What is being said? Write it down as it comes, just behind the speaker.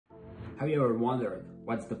Have you ever wondered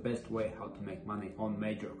what's the best way how to make money on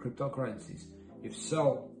major cryptocurrencies? If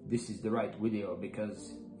so, this is the right video,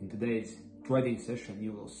 because in today's trading session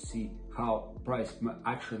you will see how price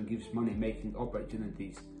action gives money making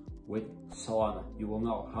opportunities with Solana. You will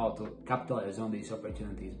know how to capitalize on these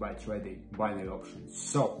opportunities by trading binary options.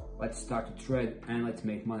 So let's start to trade and let's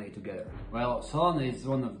make money together. Well, Solana is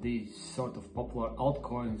one of these sort of popular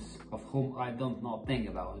altcoins of whom I don't know a thing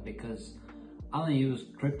about, because I only use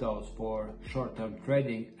cryptos for short-term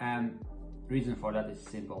trading, and reason for that is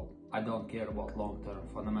simple. I don't care about long-term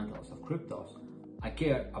fundamentals of cryptos. I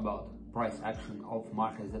care about price action of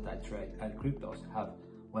markets that I trade, and cryptos have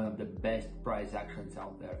one of the best price actions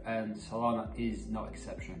out there, and Solana is no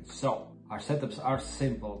exception. So our setups are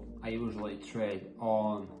simple. I usually trade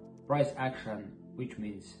on price action, which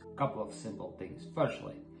means a couple of simple things.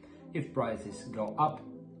 Firstly, if prices go up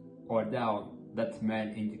or down, that's the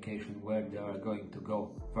main indication where they are going to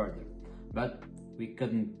go further. But we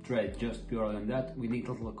couldn't trade just purely on that. We need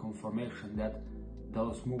a little confirmation that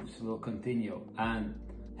those moves will continue, and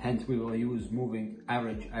hence we will use moving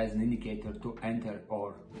average as an indicator to enter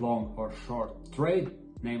or long or short trade.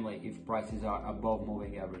 Namely, if prices are above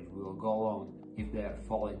moving average, we will go long. If they are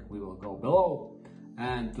falling, we will go below.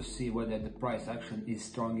 And to see whether the price action is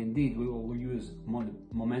strong indeed, we will use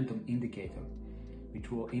momentum indicator, which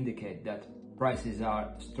will indicate that prices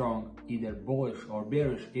are strong, either bullish or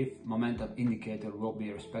bearish, if momentum indicator will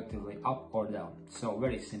be respectively up or down. So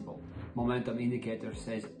very simple. Momentum indicator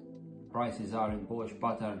says prices are in bullish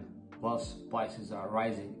pattern, plus prices are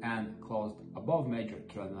rising and closed above major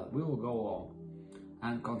trend line, we will go long.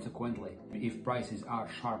 And consequently, if prices are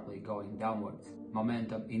sharply going downwards,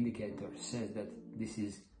 momentum indicator says that this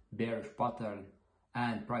is bearish pattern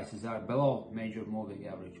and prices are below major moving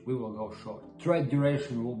average, we will go short. Trade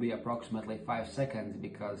duration will be approximately 5 seconds,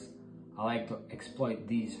 because I like to exploit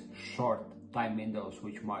these short time windows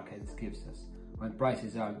which markets gives us. When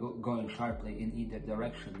prices are going sharply in either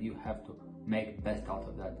direction, you have to make the best out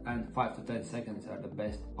of that, and 5 to 10 seconds are the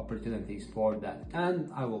best opportunities for that. And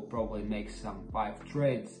I will probably make some 5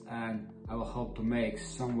 trades, and I will hope to make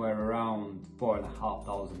somewhere around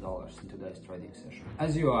 $4,500 in today's trading session.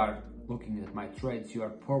 As you are looking at my trades, you are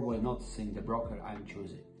probably noticing the broker I'm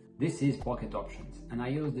choosing. This is PocketOptions, and I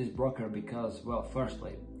use this broker because, well,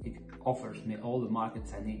 firstly, it offers me all the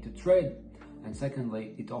markets I need to trade, and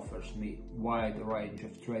secondly, it offers me wide range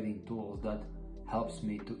of trading tools that helps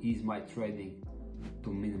me to ease my trading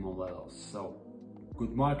to minimum levels. So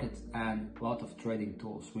good markets and a lot of trading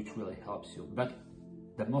tools which really helps you. But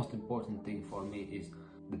the most important thing for me is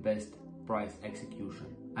the best price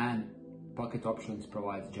execution, and PocketOptions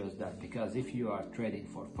provides just that, because if you are trading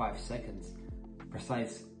for 5 seconds,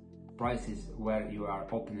 precise prices where you are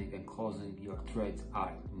opening and closing your trades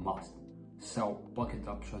are must. So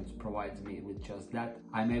PocketOptions provides me with just that.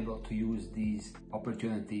 I'm able to use these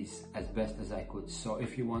opportunities as best as I could. So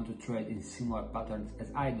if you want to trade in similar patterns as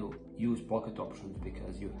I do, use PocketOptions,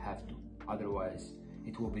 because you have to. Otherwise,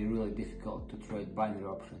 it will be really difficult to trade binary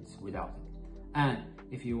options without it. And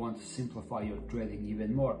if you want to simplify your trading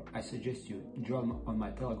even more, I suggest you join on my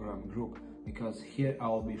Telegram group, because here I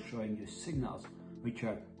will be showing you signals which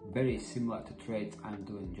are very similar to trades I'm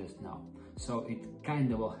doing just now. So it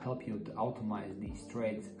kind of will help you to automate these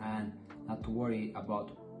trades and not to worry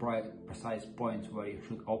about precise points where you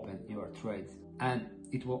should open your trades, and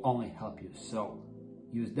it will only help you. So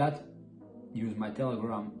use that, use my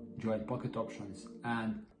Telegram, join PocketOptions,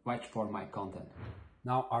 and watch for my content.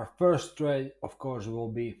 Now our first trade, of course,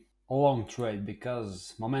 will be a long trade,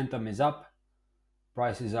 because momentum is up,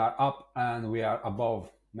 prices are up, and we are above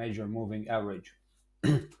major moving average.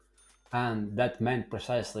 And that meant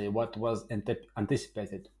precisely what was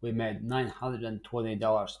anticipated. We made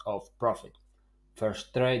 $920 of profit.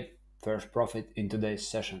 First trade, first profit in today's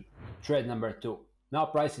session. Trade number 2. Now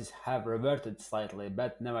prices have reverted slightly,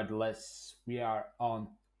 but nevertheless we are on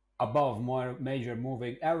above more major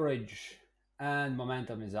moving average, and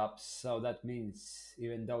momentum is up. So that means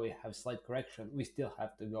even though we have slight correction, we still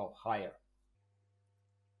have to go higher.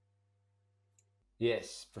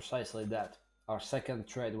 Yes, precisely that. Our second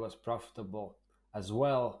trade was profitable as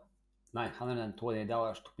well,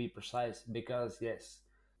 $920 to be precise, because yes,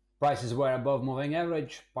 prices were above moving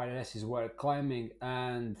average, prices were climbing,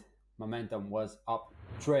 and momentum was up.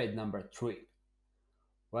 Trade number 3.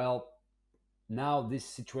 Well, now this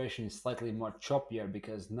situation is slightly more choppier,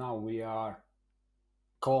 because now we are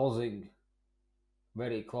closing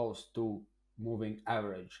very close to moving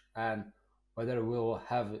average, and whether we will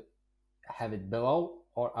have it below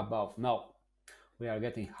or above, no, we are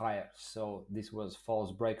getting higher. So this was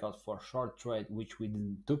false breakout for short trade, which we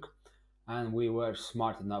didn't took, and we were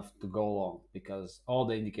smart enough to go long because all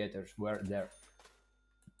the indicators were there.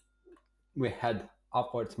 We had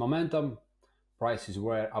upwards momentum, prices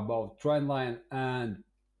were above trend line, and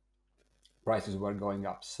prices were going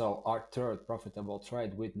up. So our third profitable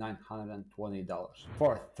trade with $920.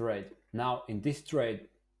 Fourth trade. Now in this trade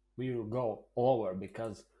we will go lower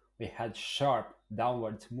because we had sharp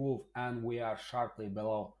downwards move and we are sharply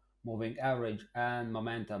below moving average and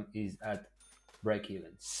momentum is at break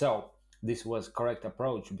even. So this was correct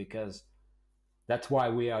approach because that's why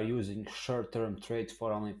we are using short-term trades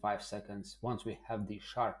for only 5 seconds. Once we have these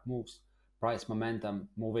sharp moves, price momentum,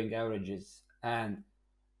 moving averages, and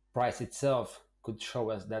price itself could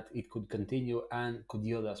show us that it could continue and could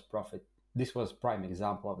yield us profit. This was prime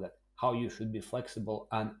example of that, how you should be flexible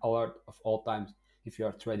and alert of all times if you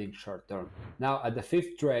are trading short term. Now at the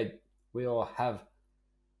fifth trade, we will have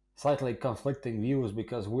slightly conflicting views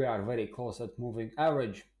because we are very close at moving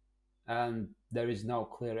average and there is no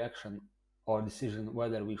clear action or decision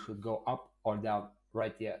whether we should go up or down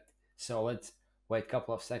right yet. So let's wait a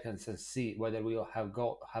couple of seconds and see whether we will have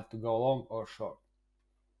to go long or short.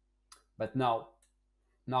 But now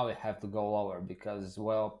we have to go lower because,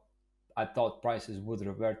 well, I thought prices would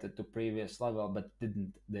revert to previous level, but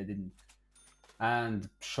they didn't. And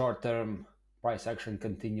short-term price action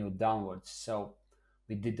continued downwards. So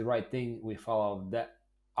we did the right thing. We followed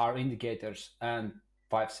our indicators, and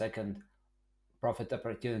 5-second profit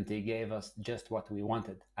opportunity gave us just what we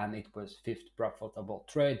wanted, and it was fifth profitable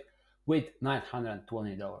trade with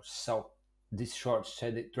 $920. So this short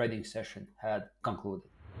trading session had concluded.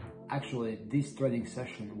 Actually, this trading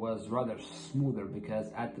session was rather smoother because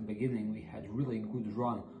at the beginning we had really good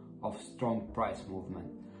run of strong price movement.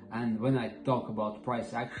 And when I talk about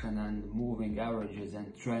price action and moving averages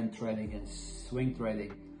and trend trading and swing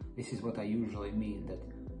trading, this is what I usually mean, that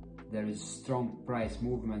there is strong price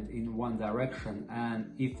movement in one direction,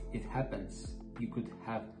 and if it happens, you could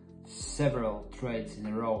have several trades in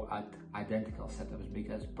a row at identical setups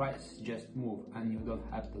because price just move and you don't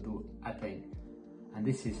have to do a thing. And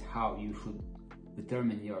this is how you should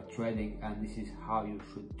determine your trading, and this is how you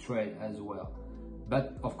should trade as well.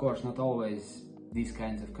 But of course, not always these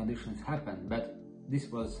kinds of conditions happen, but this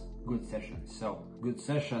was good session. So good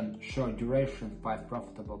session, short duration, 5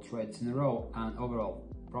 profitable trades in a row, and overall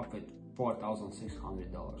profit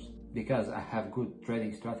 $4,600 because I have good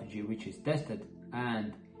trading strategy which is tested,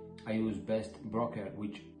 and I use best broker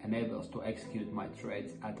which enables to execute my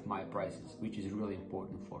trades at my prices, which is really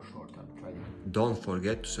important for short-term trading. Don't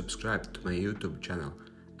forget to subscribe to my YouTube channel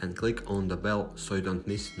and click on the bell so you don't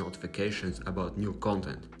miss notifications about new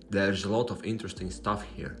content. There's a lot of interesting stuff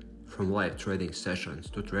here, from live trading sessions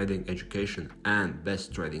to trading education and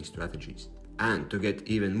best trading strategies. And to get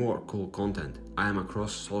even more cool content, I am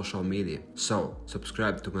across social media, so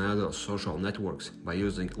subscribe to my other social networks by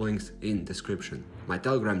using links in description. My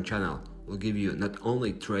Telegram channel will give you not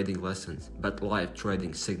only trading lessons, but live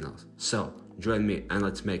trading signals. So join me and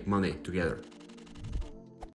let's make money together.